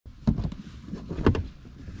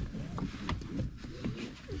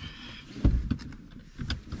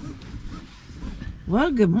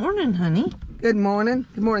Well, good morning, honey. Good morning.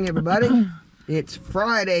 Good morning, everybody. It's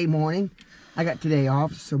Friday morning. I got today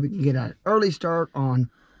off so we can get an early start on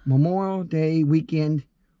Memorial Day weekend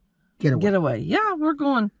getaway. Yeah, we're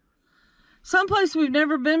going someplace we've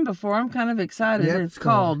never been before. I'm kind of excited. Yep, it's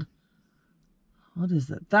called, what is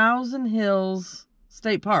it? Thousand Hills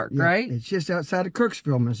State Park, Yep, right? It's just outside of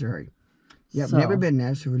Kirksville, Missouri. Yep, So, never been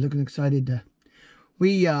there, so we're looking excited to.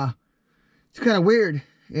 It's kind of weird.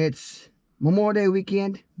 It's Memorial Day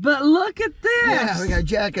weekend. but look at this. Yeah, we got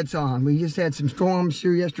jackets on. We just had some storms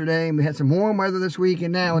through yesterday, and we had some warm weather this week,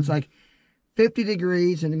 and now it's like 50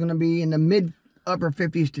 degrees, and it's going to be in the mid-upper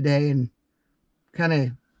 50s today, and kind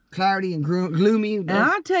of cloudy and gloomy. And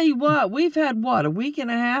I tell you what, we've had, a week and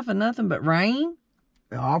a half of nothing but rain?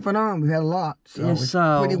 Off and on, we've had a lot, so Yeah, it's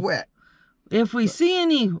so pretty wet. If we see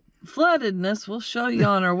any floodedness, we'll show you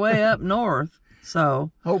on our way up north.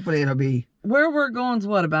 So Hopefully it'll be. where we're going's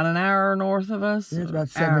what, about an hour north of us? It's about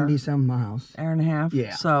 70-some miles. Hour and a half.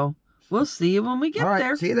 Yeah. So we'll see you when we get All right,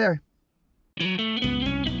 there. see you there.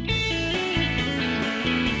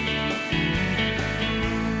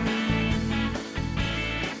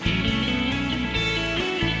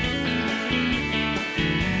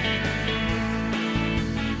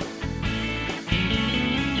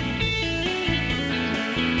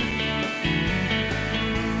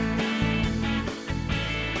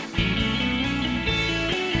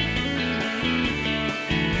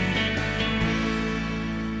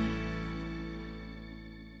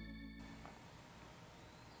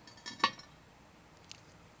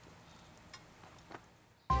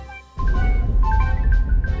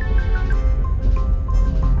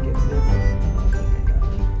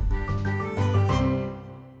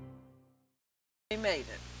 We made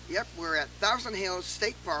it. Yep, we're at Thousand Hills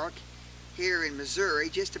State Park here in Missouri,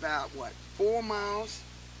 just about, 4 miles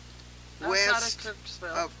west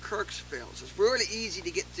of Kirksville. So it's really easy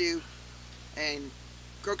to get to, and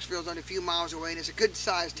Kirksville's only a few miles away, and it's a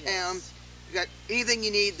good-sized town. Yes. You got anything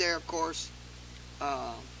you need there, of course,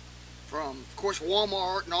 from, of course,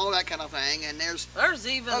 Walmart and all that kind of thing, and there's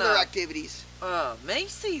even other activities.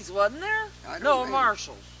 Macy's, wasn't there? I don't No, know.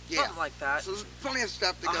 Marshall's. Yeah. Something like that. So there's plenty of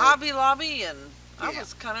stuff to A go. Hobby Lobby, and I Yeah.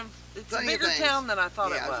 was kind of, it's Plenty a of bigger things. town than I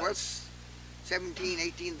thought Yeah, it was. it's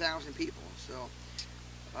 18,000 people, so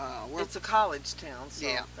we're It's a college town, so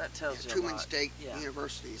Yeah. that tells you a Truman lot. State Yeah.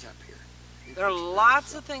 University is up here. There are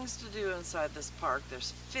lots of things to do inside this park.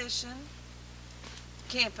 There's fishing,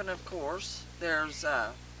 camping, of course. There's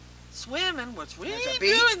swimming, which we There's a ain't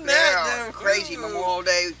beach doing there, that. crazy Ooh. Memorial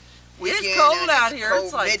Day weekend. It's cold and out here. cold,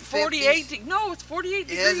 It's like mid-50s. 48. No, it's 48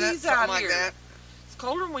 Is it? degrees Something out like here. that. It's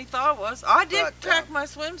colder than we thought it was. I did But, pack my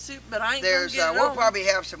swimsuit, but I ain't There's gonna get it we'll on. probably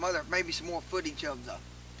have maybe some more footage of the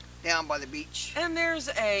down by the beach And there's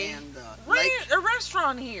a and lake. a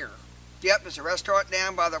restaurant here. Yep, there's a restaurant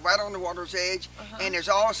down by right on the water's edge, and there's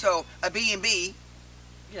also a B&B.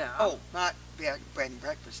 Yeah. Oh, not bed and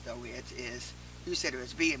breakfast though. It is. You said it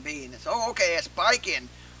was B&B, and it's okay. It's bike and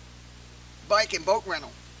boat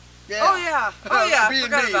rental. Yeah. Oh yeah. Oh yeah. I B&B,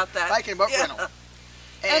 forgot about that. bike and boat Yeah. rental.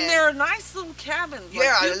 And there are nice little cabins.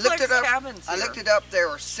 Yeah, like I looked it up. Cabins I here. looked it up. There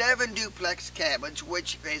are 7 duplex cabins,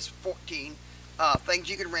 which is 14 things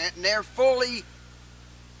you can rent, and they're fully.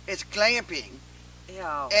 It's glamping.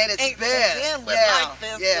 Yeah. And it's Aunt best. Suzanne would Yeah, like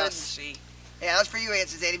this, yes. wouldn't she? Yeah, that's for you, Aunt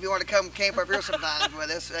Suzanne. If you want to come camp up here sometimes with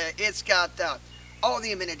us, it's got all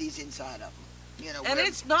the amenities inside of them. You know, And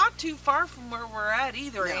it's not too far from where we're at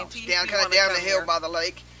either, no, Auntie. it's if down you kind of wanna down the come hill here. by the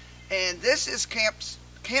lake, and this is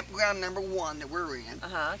campground number 1 that we're in.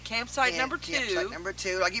 Campsite And number 2. Campsite number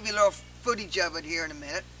 2. I'll give you a little footage of it here in a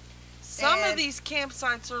minute. Some of and- these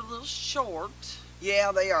campsites are a little short.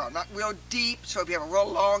 Yeah, they are not real deep. So if you have a real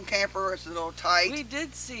long camper, it's a little tight. We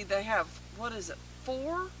did see they have,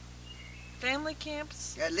 4 family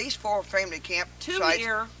camps? At least 4 family camp 2 sites.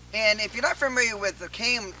 here. And if you're not familiar with the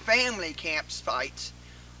family campsites,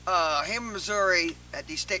 here in Missouri at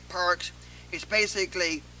these state parks, it's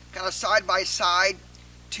basically kind of side by side,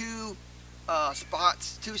 2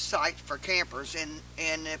 spots, 2 sites for campers.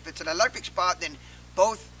 And if it's an electric spot, then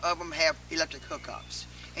both of them have electric hookups.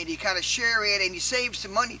 And you kind of share it, and you save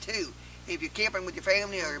some money too. If you're camping with your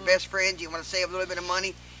family or your best friends, you want to save a little bit of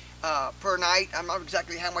money per night. I'm not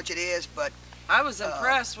exactly how much it is, but I was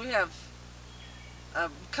impressed. We have a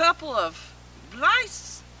couple of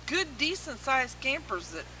nice, good, decent-sized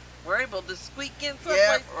campers that were able to squeak in someplace.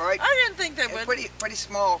 yeah, right. I didn't think they would. Pretty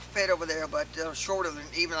small fit over there, but shorter than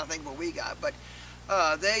even I think what we got. But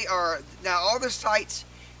they are now all the sites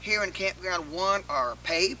here in Campground 1 are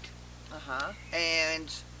paved,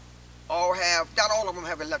 and all have not all of them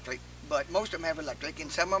have electric, but most of them have electric,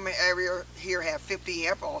 and some of them area here have 50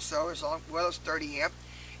 amp also, as well as 30 amp.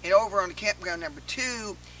 And over on the campground number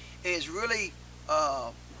 2 is really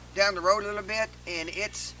down the road a little bit, and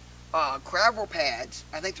it's gravel pads.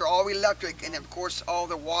 I think they're all electric, and of course all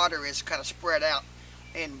the water is kind of spread out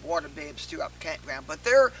in water bibs throughout the campground. But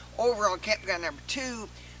they're over on campground number 2.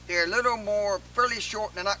 They're a little more fairly short,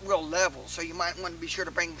 and they're not real level, so you might want to be sure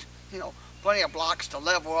to bring, you know, plenty of blocks to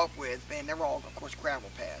level up with, and they're all, of course, gravel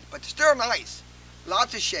pads. But still nice.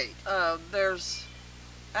 Lots of shade. There's,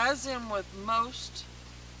 as in with most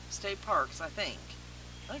state parks, I think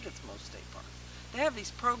it's most state parks, they have these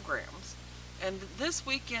programs, and this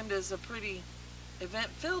weekend is a pretty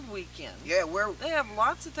event-filled weekend. Yeah, they have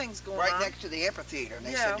lots of things going on. Right next to the amphitheater, and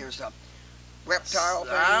they said there's a reptile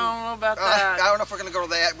thing. I don't know about that. I don't know if we're going to go to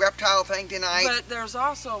that reptile thing tonight. But there's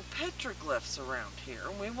also petroglyphs around here,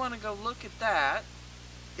 and we want to go look at that,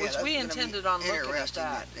 which we intended on looking at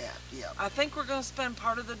that. Yeah. I think we're going to spend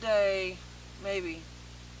part of the day, maybe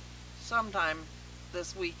sometime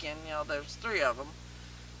this weekend. You know, there's 3 of them.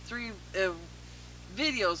 3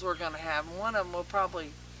 videos we're going to have. One of them will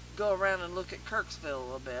probably go around and look at Kirksville a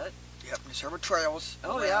little bit. Yep, there's several trails.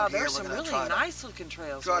 Oh yeah, there's some really nice looking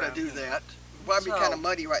trails. Try to do that. Well, it'd be kind of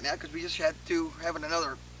muddy right now because we just had to having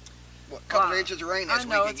another couple of inches of rain this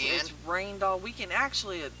week again. It's rained all weekend.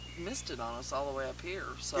 Actually, it misted on us all the way up here.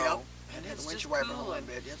 So yep. And it's just cool. A little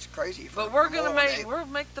bit. It's crazy. But we'll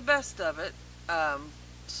make the best of it.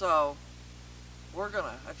 So we're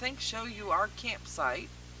gonna, I think, show you our campsite.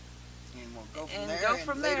 And we'll go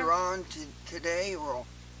from there. Later on today,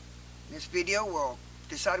 in this video, we'll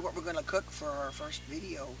decide what we're going to cook for our first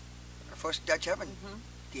video, our first Dutch oven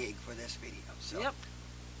gig for this video. So. Yep.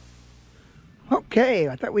 Okay,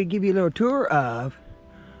 I thought we'd give you a little tour of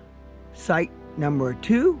site number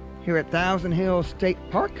 2 here at Thousand Hills State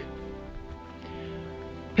Park.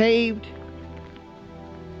 Paved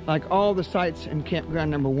like all the sites in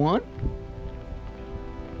campground number 1.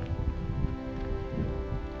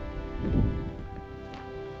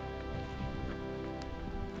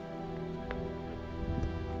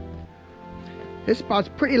 This spot's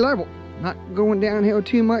pretty level, not going downhill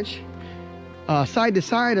too much. Side to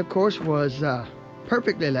side, of course, was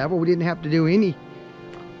perfectly level. We didn't have to do any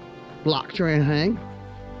blocks or anything.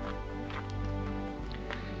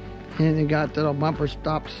 And they got little bumper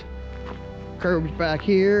stops, curbs back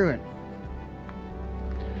here, and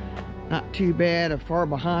not too bad or far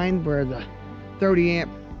behind where the 30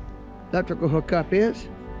 amp electrical hookup is.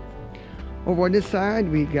 Over on this side,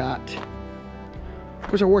 we got, of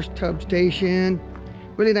course, a wash tub station.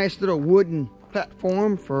 Really nice little wooden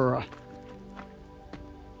platform for a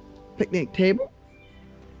picnic table.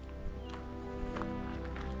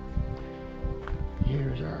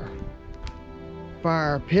 Here's our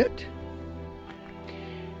fire pit.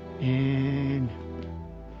 And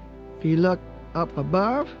if you look up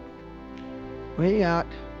above, we got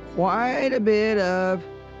quite a bit of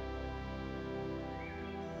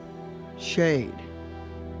shade.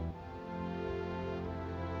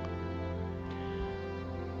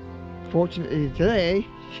 Fortunately today,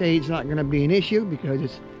 shade's not going to be an issue because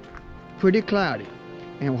it's pretty cloudy.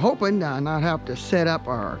 And we're hoping to not have to set up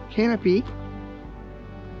our canopy.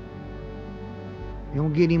 You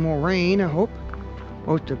won't get any more rain, I hope.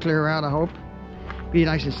 Supposed to clear out, I hope. Be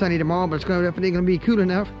nice and sunny tomorrow, but it's definitely going to be cool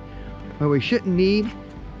enough where we shouldn't need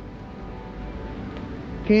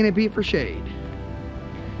canopy for shade.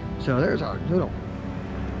 So there's our little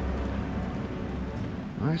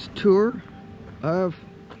nice tour of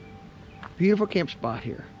beautiful camp spot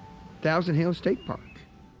here, Thousand Hills State Park.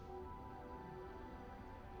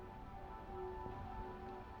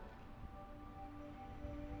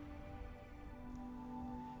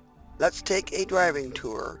 Let's take a driving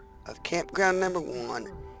tour of campground number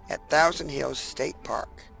 1 at Thousand Hills State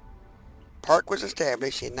Park. Park was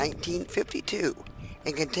established in 1952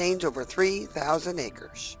 and contains over 3,000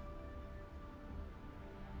 acres.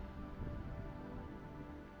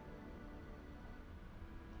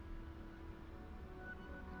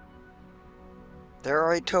 There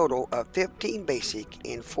are a total of 15 basic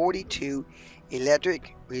and 42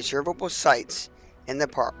 electric reservable sites in the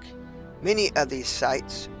park. Many of these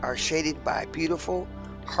sites are shaded by beautiful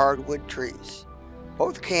hardwood trees.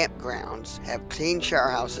 Both campgrounds have clean shower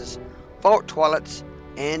houses, vault toilets,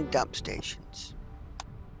 and dump stations.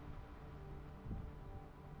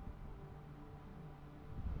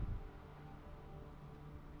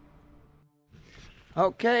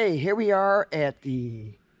 Okay, here we are at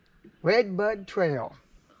the Redbud Trail,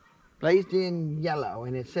 blazed in yellow,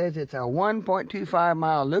 and it says it's a 1.25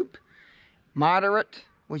 mile loop, moderate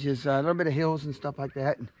which is a little bit of hills and stuff like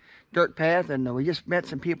that, and dirt path. And we just met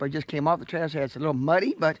some people that just came off the trail. So it's a little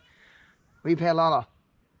muddy, but we've had a lot of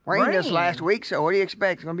rain this last week. So what do you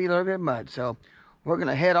expect? It's going to be a little bit of mud. So we're going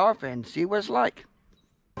to head off and see what it's like.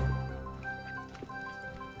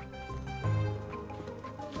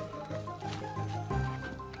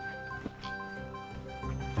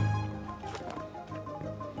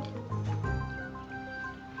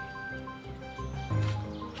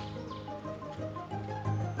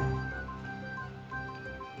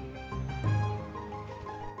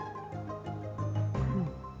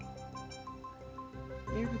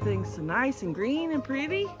 Everything's so nice and green and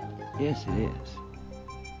pretty. Yes, it is.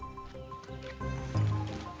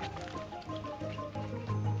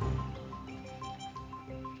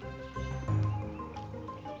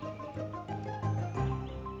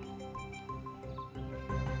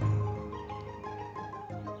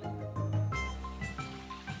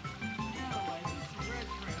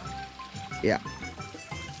 Yeah.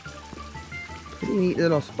 Pretty neat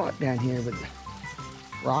little spot down here with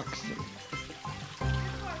the rocks.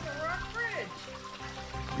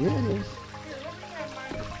 Yeah, it is.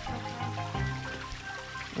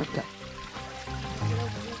 Okay.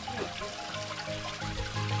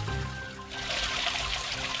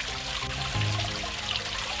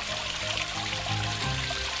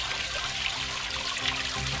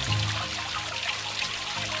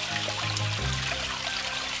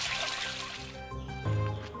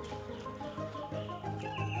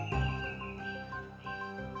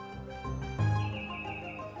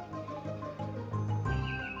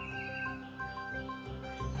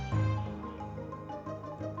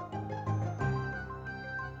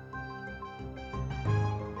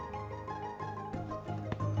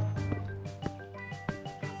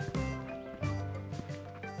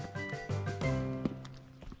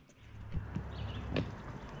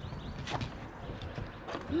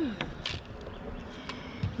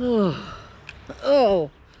 Oh,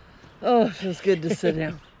 it feels good to sit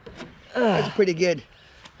down. That's a pretty good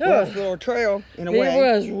rough little trail in a way. It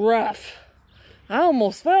was rough. I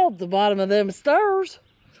almost fell at the bottom of them stairs.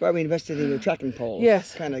 That's why we invested in the trekking poles.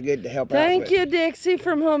 Yes. Kind of good to help out Thank with. you, Dixie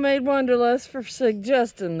from Homemade Wanderlust, for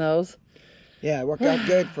suggesting those. Yeah, it worked out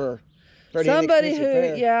good for Somebody who,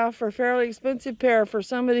 pair. yeah, for a fairly expensive pair, for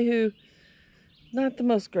somebody who, not the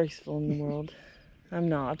most graceful in the world. I'm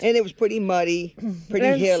not. And it was pretty muddy, pretty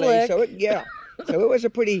And hilly. slick. So it was a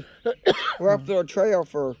pretty rough little trail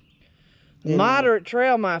for Moderate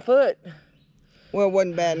trail, my foot. Well, it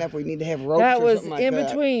wasn't bad enough. We need to have ropes That or was something like in that.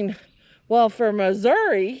 between. Well, for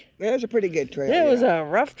Missouri, It was a pretty good trail. it was yeah. a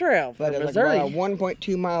rough trail for But it was Missouri. like about a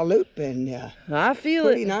 1.2 mile loop, and I feel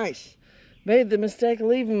pretty it. nice. Made the mistake of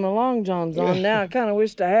leaving my long johns on. Now I kind of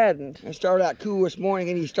wished I hadn't. It started out cool this morning,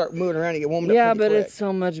 and you start moving around and get warmed up Yeah, pretty but quick. it's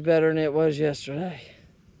so much better than it was yesterday.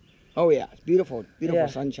 Oh yeah, it's beautiful, beautiful Yeah.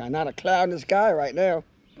 sunshine. Not a cloud in the sky right now.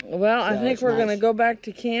 Well, I So think it's we're going to nice. go back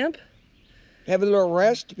to camp, Have a little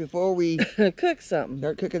rest before we cook something.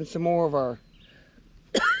 start cooking some more of our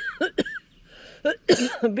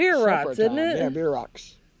Bierocks, supper isn't time. it? Yeah,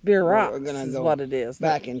 Bierocks. Bierocks We're gonna is go what it is.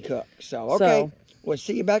 Back and cook. So okay, we'll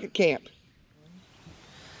see you back at camp.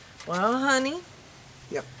 Well, honey.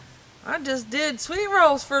 Yep. I just did sweet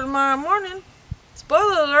rolls for tomorrow morning.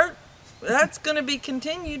 Spoiler alert. That's going to be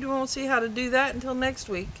continued. We won't see how to do that until next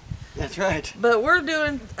week. That's right. But we're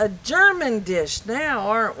doing a German dish now,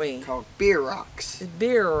 aren't we? Called Bierocks.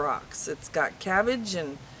 Bierocks. It's got cabbage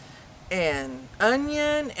and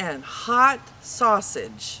onion and hot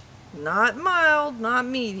sausage. Not mild, not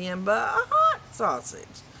medium, but a hot sausage.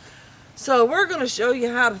 So we're going to show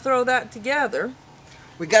you how to throw that together.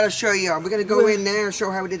 We got to show you. We're going to go in there and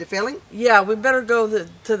show how we did the filling. Yeah, we better go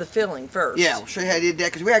to the filling first. Yeah, we'll show you how I did that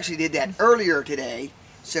because we actually did that earlier today.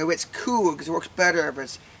 So it's cool because it works better if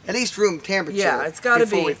it's at least room temperature. Yeah, it's got to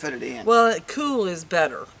be. Before we put it in. Well, cool is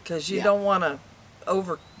better because you Yeah. don't want to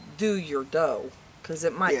overdo your dough because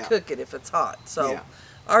it might Yeah. cook it if it's hot. So Yeah.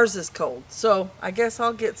 ours is cold. So I guess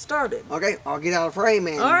I'll get started. Okay, I'll get out of frame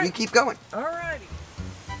and All right. you keep going. Alrighty.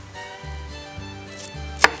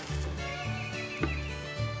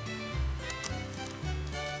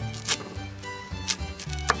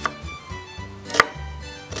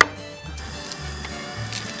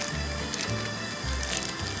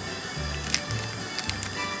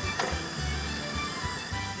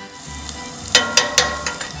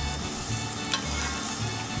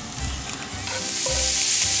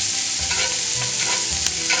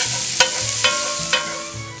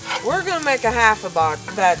 We're going to make a half a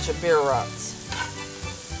batch of Bierocks.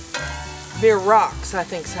 Bierocks, I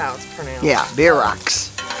think is how it's pronounced. Yeah, Bierocks.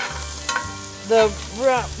 The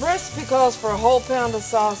recipe calls for a whole pound of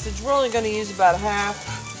sausage. We're only going to use about a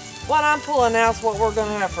half. What I'm pulling out is what we're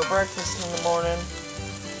gonna have for breakfast in the morning.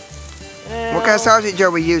 What kind of sausage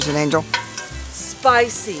are we using, Angel?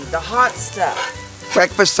 Spicy, the hot stuff.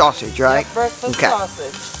 Breakfast sausage, right? Yep, breakfast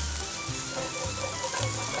sausage.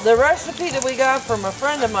 The recipe that we got from a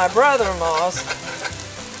friend of my brother-in-law's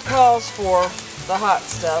calls for the hot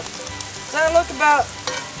stuff. Does that look about?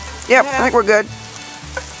 Yep, I think we're good.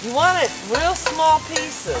 You want it real small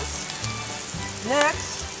pieces.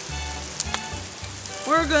 Next,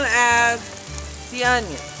 we're going to add the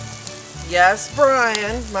onion. Yes,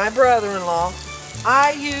 Brian, my brother-in-law,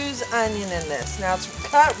 I use onion in this. Now it's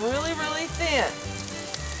cut really, really thin.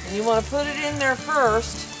 And you want to put it in there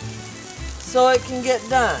first so it can get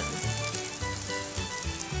done.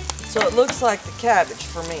 So it looks like the cabbage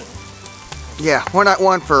for me. Yeah, we're not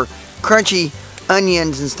one for crunchy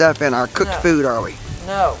onions and stuff in our cooked food, are we?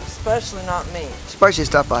 No, especially not me. Especially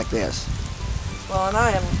stuff like this. Well, and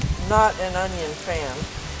I am not an onion fan.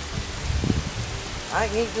 I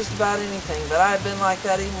can eat just about anything, but I've been like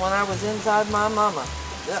that even when I was inside my mama.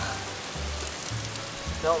 Ugh.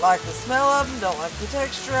 Don't like the smell of them, don't like the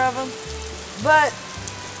texture of them. But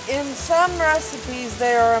in some recipes,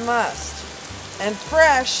 they are a must. And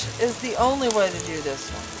fresh is the only way to do this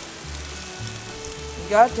one. You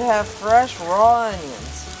got to have fresh, raw onions.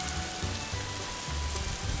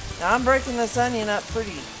 Now I'm breaking this onion up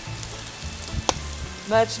pretty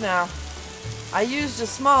much now. I used a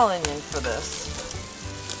small onion for this.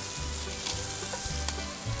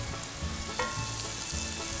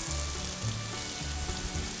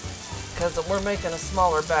 Because we're making a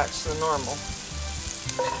smaller batch than normal.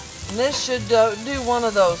 And this should do one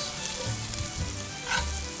of those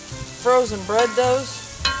frozen bread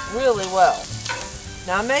doughs really well.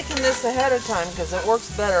 Now I'm making this ahead of time because it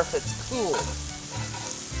works better if it's cool,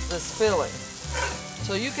 this filling.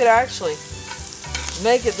 So you could actually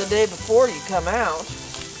make it the day before you come out.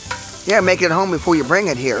 Yeah, make it at home before you bring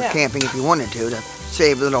it here, Yeah. camping if you wanted to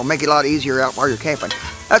save a little, make it a lot easier out while you're camping.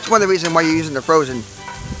 That's one of the reasons why you're using the frozen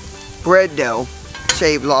bread dough.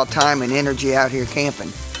 Save a lot of time and energy out here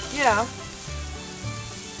camping. Yeah.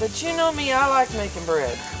 But you know me, I like making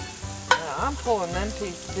bread. Now I'm pulling them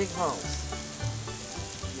big holes.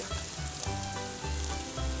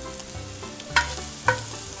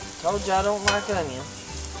 Told you I don't like onion.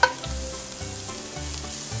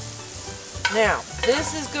 Now,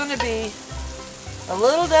 this is going to be a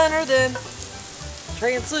little dunner than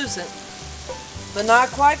translucent, but not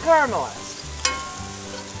quite caramelized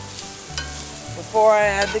before I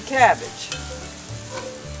add the cabbage.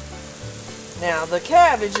 Now, the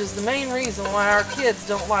cabbage is the main reason why our kids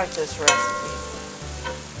don't like this recipe.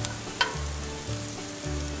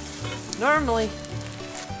 Normally,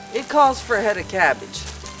 it calls for a head of cabbage.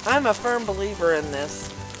 I'm a firm believer in this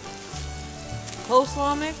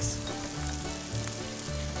coleslaw mix.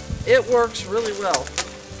 It works really well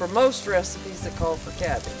for most recipes that call for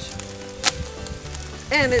cabbage.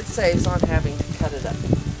 And it saves on having to cut it up.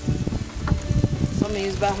 So I'm going to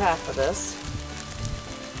use about half of this.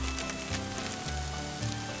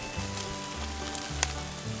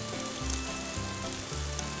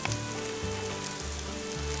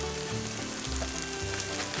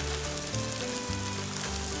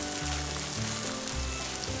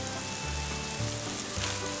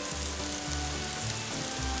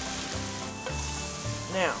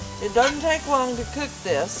 Now, it doesn't take long to cook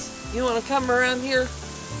this. You want to come around here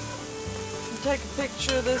and take a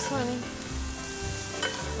picture of this, honey?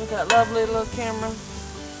 With that lovely little camera.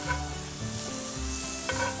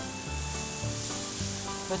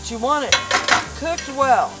 But you want it cooked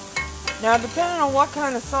well. Now, depending on what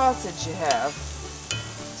kind of sausage you have,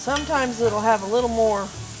 sometimes it'll have a little more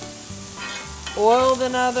oil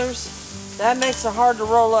than others. That makes it hard to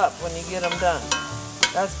roll up when you get them done.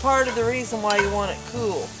 That's part of the reason why you want it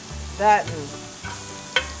cool. That and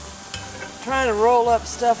trying to roll up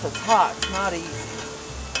stuff that's hot, it's not easy.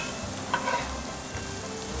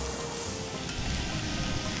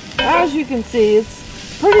 As you can see,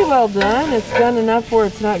 it's pretty well done. It's done enough where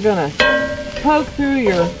it's not going to poke through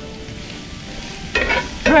your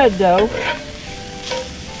bread dough.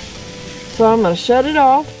 So I'm going to shut it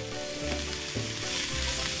off.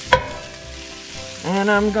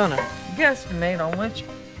 And I'm going to guesstimate on which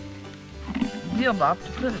deal bop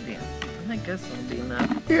to put it in. I think this will be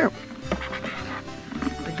enough. Yeah.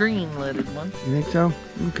 The green lidded one. You think so?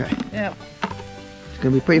 Okay. Yep. It's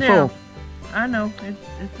going to be pretty full. I know.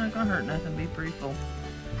 It's not going to hurt nothing to be pretty full.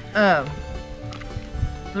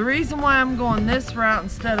 The reason why I'm going this route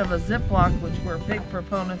instead of a Ziploc, which we're big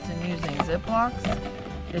proponents in using Ziplocs,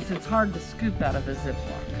 is it's hard to scoop out of a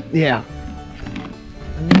Ziploc. Yeah.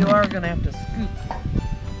 And you are going to have to scoop.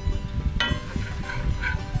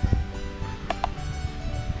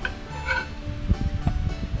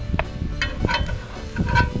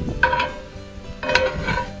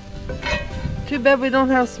 bad we don't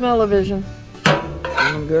have smell-o-vision.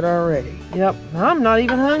 Feeling good already. Yep. I'm not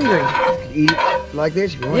even hungry. You could eat it like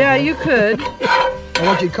this if you want. Yeah, to. you could. I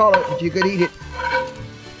want you to call it, if you could eat it,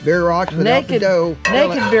 Bierocks without the dough.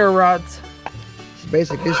 Naked Bierocks. It's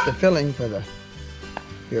basically just the filling for the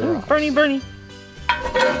Bierocks. Bernie.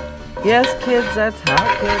 Yes, kids, that's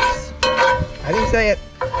how it cooks. I didn't say it.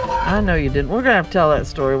 I know you didn't. We're going to have to tell that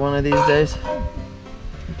story one of these days.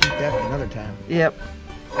 Keep that for another time. Yep.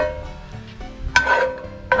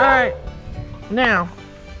 Alright. Now,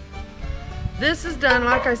 this is done.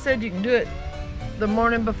 Like I said, you can do it the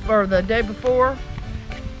morning before, the day before.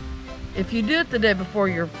 If you do it the day before,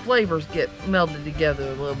 your flavors get melded together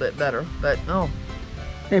a little bit better. But, oh,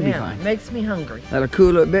 It'll be man, fine. it makes me hungry. That'll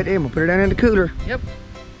cool a bit, and we'll put it down in the cooler. Yep.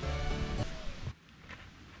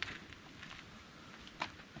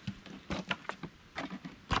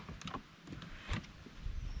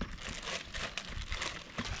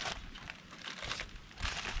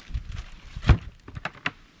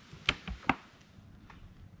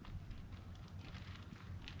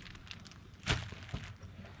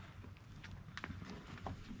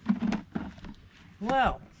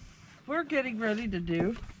 Well, we're getting ready to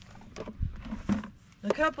do a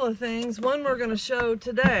couple of things. One we're going to show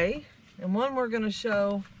today, and one we're going to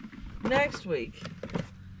show next week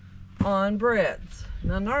on breads.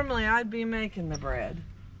 Now, normally I'd be making the bread,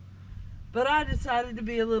 but I decided to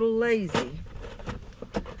be a little lazy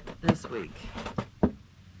this week.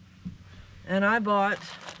 And I bought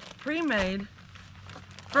pre-made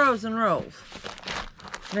frozen rolls.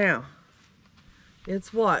 Now,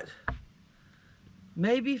 it's what?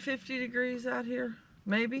 Maybe 50 degrees out here?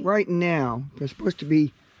 Maybe? Right now, it's supposed to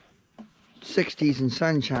be 60s and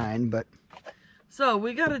sunshine, but... So,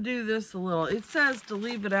 we got to do this a little. It says to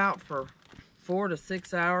leave it out for 4 to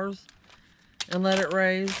 6 hours and let it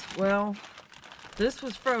raise. Well, this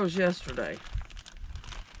was froze yesterday.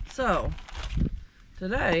 So,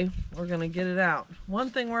 today, we're going to get it out. One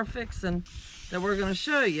thing we're fixing that we're going to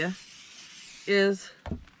show you is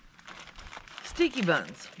sticky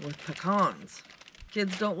buns with pecans.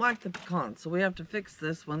 Kids don't like the pecans, so we have to fix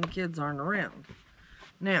this when the kids aren't around.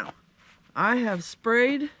 Now, I have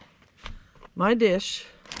sprayed my dish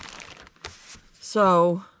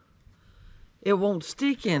so it won't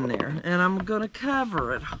stick in there, and I'm going to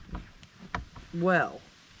cover it well.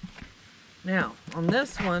 Now, on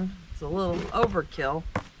this one, it's a little overkill.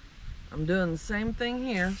 I'm doing the same thing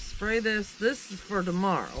here. Spray this. This is for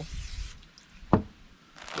tomorrow,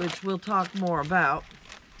 which we'll talk more about.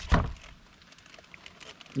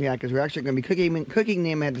 Yeah, because we're actually going to be cooking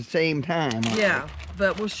them at the same time. Yeah,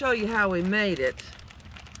 but we'll show you how we made it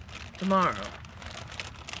tomorrow.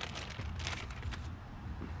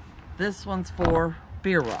 This one's for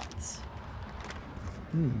Bierocks.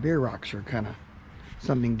 Bierocks are kind of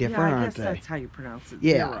something different, Yeah, I aren't guess they? that's how you pronounce it.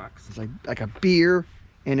 Yeah, Bierocks. it's like a beer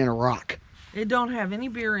and then a rock. It don't have any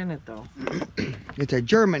beer in it though. It's a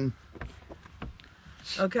German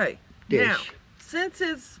Okay, dish. now, since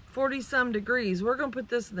it's 40-some degrees, we're going to put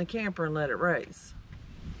this in the camper and let it raise.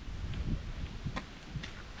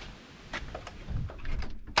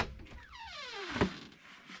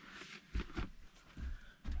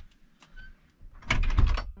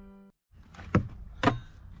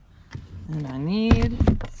 And I need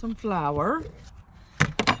some flour.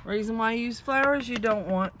 Reason why I use flour is you don't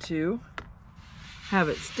want to have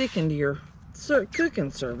it stick into your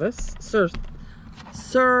cooking surface.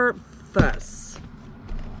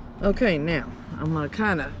 Okay, now I'm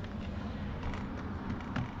gonna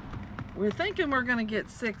we're thinking we're gonna get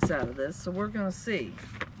 6 out of this, so we're gonna see.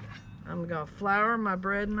 I'm gonna flour my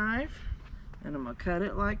bread knife and I'm gonna cut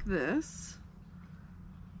it like this.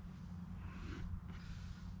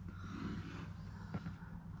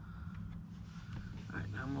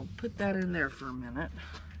 Alright, now I'm gonna put that in there for a minute.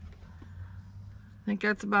 Think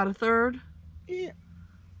that's about 1/3? Yeah.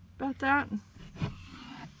 About that.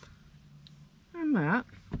 And that.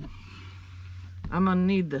 I'm gonna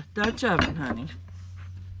need the Dutch oven, honey.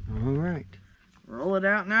 All right. Roll it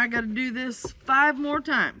out. Now I gotta do this 5 more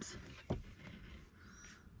times.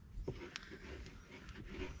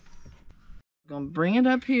 Gonna bring it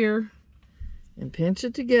up here and pinch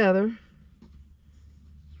it together.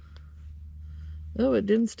 Oh, it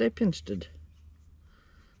didn't stay pinched. And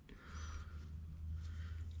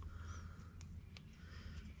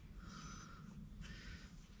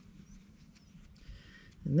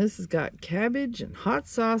this has got cabbage and hot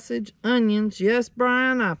sausage, onions. Yes,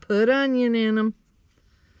 Brian, I put onion in them.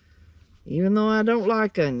 Even though I don't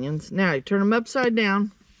like onions. Now, you turn them upside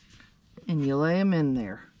down and you lay them in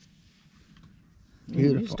there.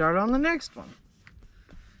 Beautiful. And you start on the next one.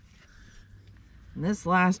 And this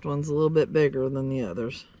last one's a little bit bigger than the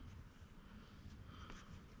others.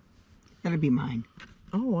 That'll be mine.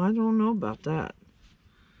 Oh, I don't know about that.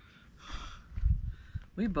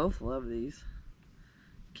 We both love these.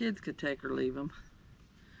 Kids could take or leave them.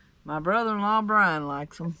 My brother-in-law Brian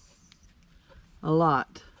likes them a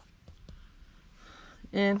lot.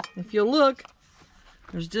 And if you look,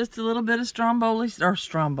 there's just a little bit of Stromboli,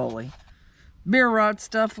 Bierocks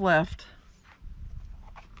stuff left.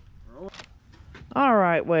 All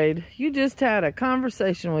right, Wade, you just had a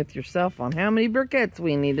conversation with yourself on how many briquettes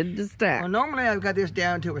we needed to stack. Well, normally I've got this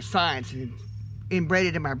down to a science and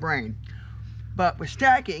inbred in my brain. But with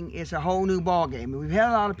stacking, it's a whole new ball game. We've had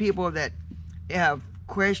a lot of people that have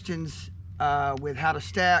questions with how to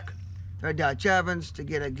stack their Dutch ovens to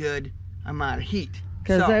get a good amount of heat.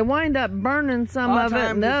 Because they wind up burning some of it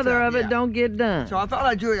and the other of it don't get done. So I thought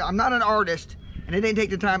I'd do it. I'm not an artist, and I didn't take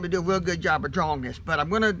the time to do a real good job of drawing this, but I'm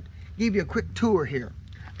going to give you a quick tour here.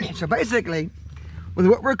 So basically, with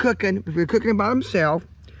what we're cooking, if we're cooking it by themselves,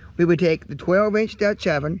 we would take the 12-inch Dutch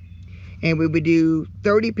oven, and we would do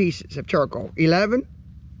 30 pieces of charcoal, 11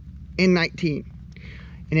 and 19.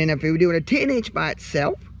 And then if we were doing a 10-inch by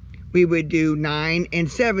itself, we would do 9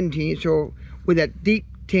 and 17. So with that deep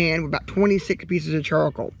 10, with about 26 pieces of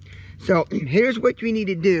charcoal. So here's what we need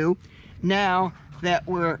to do now that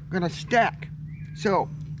we're gonna stack. So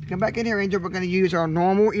come back in here, Angel. We're gonna use our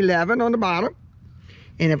normal 11 on the bottom.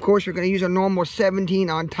 And of course, we're gonna use our normal 17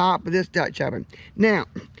 on top of this Dutch oven. Now,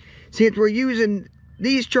 since we're using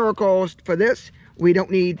these charcoals for this, we don't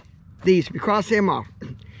need these. We cross them off.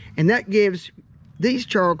 And that gives these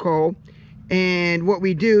charcoal, and what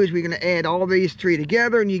we do is we're gonna add all these three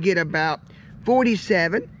together and you get about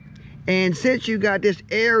 47. And since you got this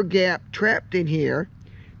air gap trapped in here,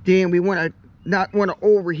 then we not want to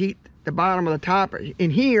overheat the bottom of the top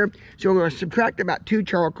in here, so we're going to subtract about 2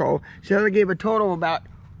 charcoal, so that'll give a total of about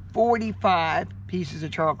 45 pieces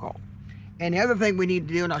of charcoal. And the other thing we need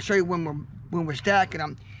to do, and I'll show you when we're stacking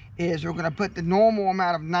them, is we're going to put the normal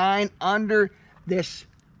amount of 9 under this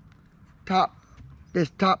top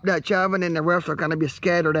Dutch oven, and the rest are going to be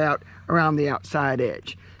scattered out around the outside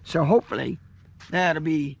edge. So hopefully that'll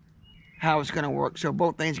be how it's going to work. So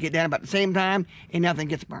both things get done about the same time and nothing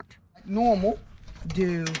gets burnt. Like normal,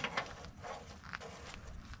 do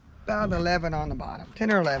about 11 on the bottom.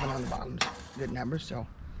 10 or 11 on the bottom is a good number. So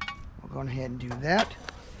we'll go ahead and do that.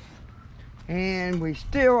 And we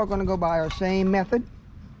still are going to go by our same method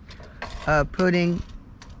of putting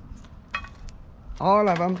all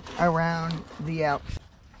of them around the outside.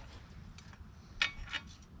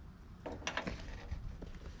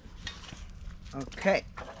 Okay.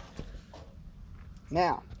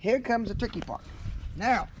 Now, here comes the tricky part.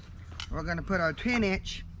 Now, we're going to put our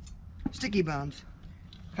 10-inch sticky buns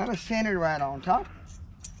kind of centered right on top.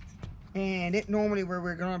 And it normally where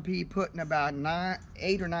we're going to be putting about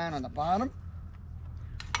 8 or 9 on the bottom.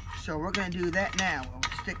 So we're going to do that now. We'll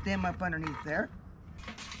stick them up underneath there.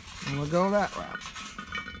 And we'll go that route.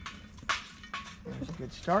 There's a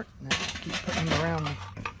good start. Now keep putting them around the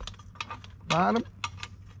bottom.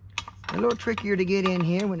 A little trickier to get in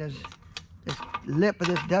here when there's this lip of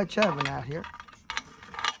this Dutch oven out here.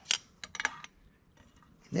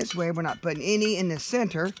 This way we're not putting any in the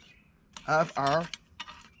center of our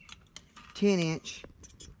 10-inch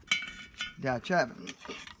Dutch oven.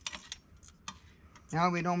 Now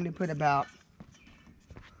we normally put about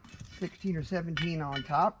 16 or 17 on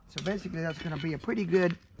top. So basically that's going to be a pretty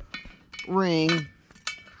good ring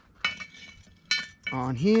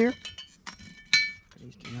on here. At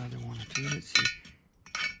least another one or two. Let's see.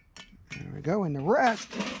 There we go. And the rest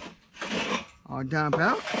I'll dump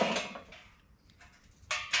out.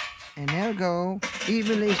 And they'll go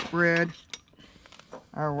evenly spread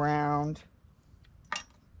around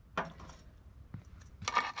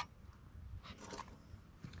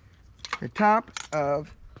the top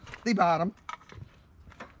of the bottom.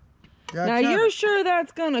 Now you're sure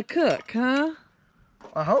that's gonna cook, huh?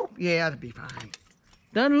 I hope. Yeah, it'll be fine.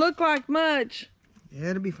 Doesn't look like much.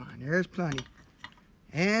 Yeah, it'll be fine. There's plenty.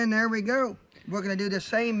 And there we go. We're gonna do the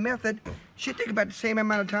same method. Should take about the same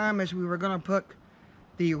amount of time as we were gonna put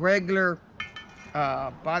the regular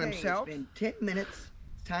by themselves. It's been 10 minutes.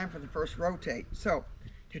 It's time for the first rotate. So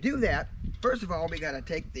to do that, first of all, we gotta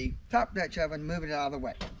take the top Dutch oven, move it out of the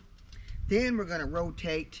way. Then we're gonna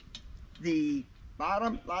rotate the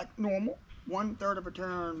bottom like normal, 1/3 of a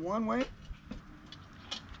turn one way,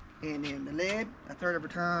 and then the lid 1/3 of a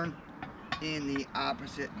turn in the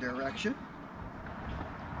opposite direction.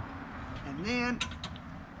 And then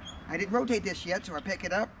I didn't rotate this yet, so I pick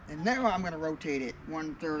it up, and now I'm going to rotate it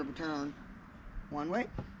 1/3 of a turn one way,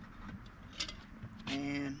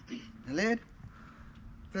 and the lid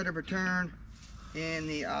third of a turn in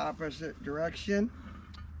the opposite direction.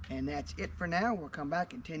 And that's it for now. We'll come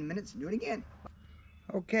back in 10 minutes and do it again.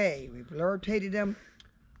 Okay, we've rotated them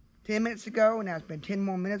 10 minutes ago. Now it's been 10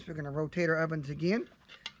 more minutes. We're going to rotate our ovens again.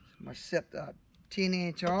 So I'm going to set the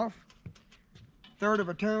 10-inch off. Third of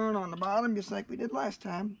a turn on the bottom, just like we did last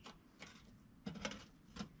time.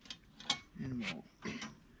 And we'll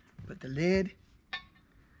put the lid.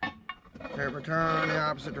 Third of a turn in the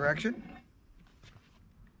opposite direction.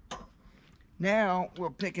 Now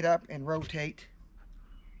we'll pick it up and rotate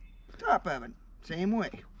top oven, same way.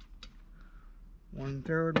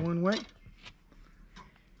 1/3 one way,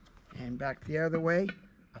 and back the other way,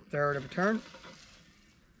 1/3 of a turn.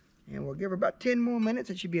 And we'll give her about 10 more minutes.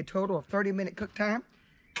 It should be a total of 30-minute cook time.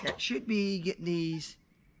 That should be getting these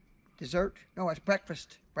dessert. No, it's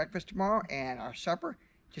breakfast. Breakfast tomorrow, and our supper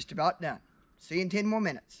just about done. See you in 10 more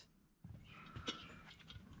minutes.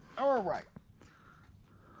 All right.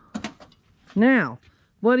 Now,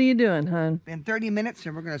 what are you doing, hon? Been 30 minutes,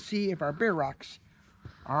 and we're going to see if our Bierocks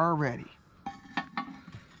are ready.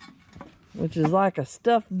 Which is like a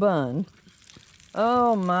stuffed bun.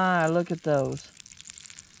 Oh my, look at those.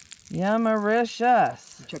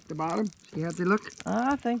 Yummericious. Check the bottom. See how they look?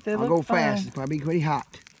 I think they I'll look go fine. fast. It's probably pretty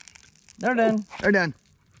hot. They're done. They're done.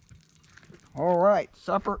 All right,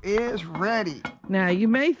 supper is ready. Now, you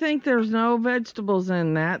may think there's no vegetables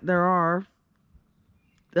in that. There are.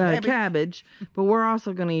 Cabbage, but we're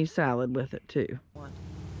also going to use salad with it too.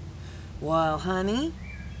 Well, honey,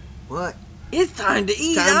 What? it's time to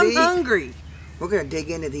eat. time to I'm eat. hungry. We're going to dig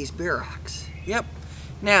into these Bierocks. Yep.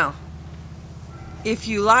 Now, if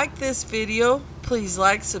you like this video, please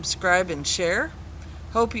like, subscribe, and share.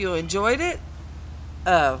 Hope you enjoyed it.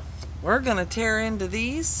 We're going to tear into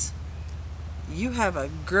these. You have a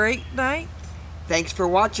great night. Thanks for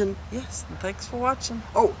watching. Yes, and thanks for watching.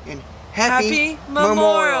 Oh, and Happy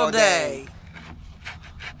Memorial Day.